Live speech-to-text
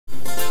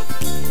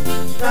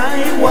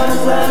Hello,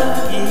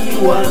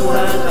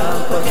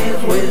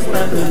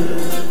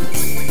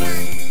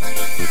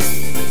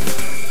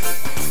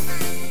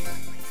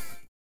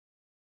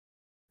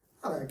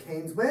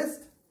 Cairns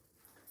West.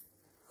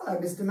 Hello,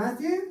 Mr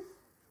Matthew.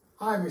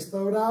 Hi,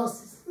 Mr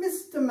Woodhouse.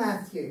 Mr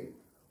Matthew,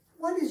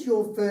 what is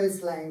your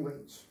first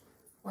language?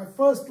 My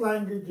first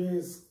language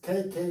is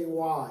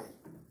KKY.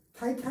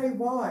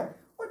 KKY.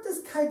 What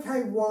does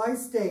KKY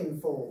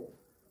stand for?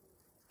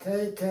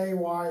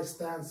 KKY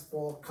stands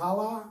for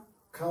Kalaw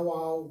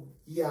Kawaw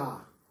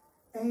Ya.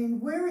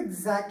 And where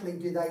exactly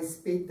do they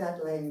speak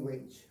that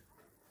language?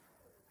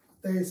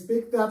 They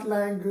speak that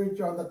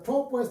language on the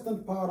top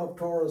western part of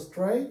Torres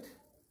Strait,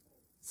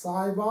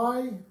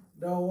 Saibai,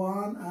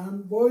 Dauan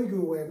and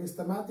Boigu, where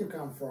Mr Matthew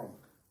comes from.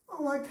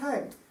 Oh,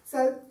 okay.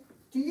 So,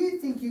 do you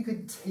think you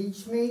could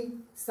teach me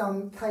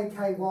some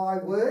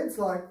KKY words?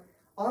 Like,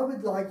 I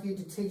would like you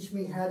to teach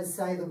me how to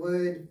say the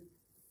word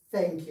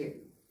thank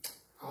you.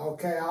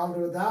 Okay, I'll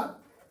do that.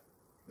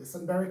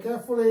 Listen very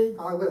carefully.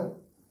 I will.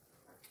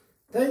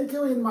 Thank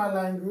you in my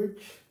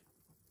language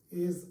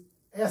is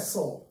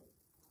eso.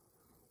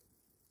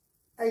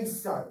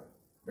 Eso.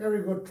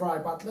 Very good try,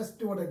 but let's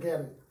do it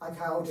again. Okay,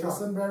 I'll try.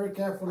 Listen very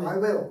carefully. I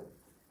will.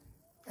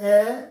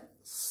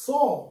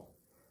 So.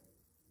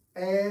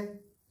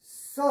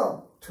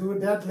 So. Too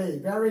deadly.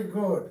 Very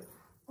good.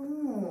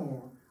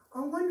 Oh,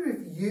 I wonder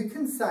if you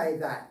can say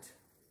that.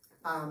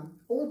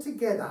 All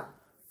together.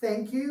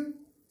 Thank you.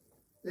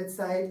 Let's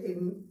say it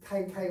in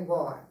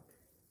KKY.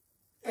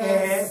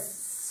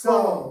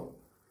 So.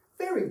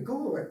 Very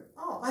good.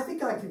 Oh, I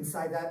think I can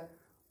say that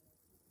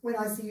when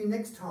I see you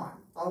next time.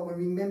 I will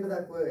remember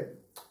that word.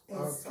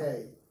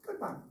 Okay. Good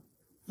one.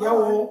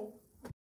 Yo.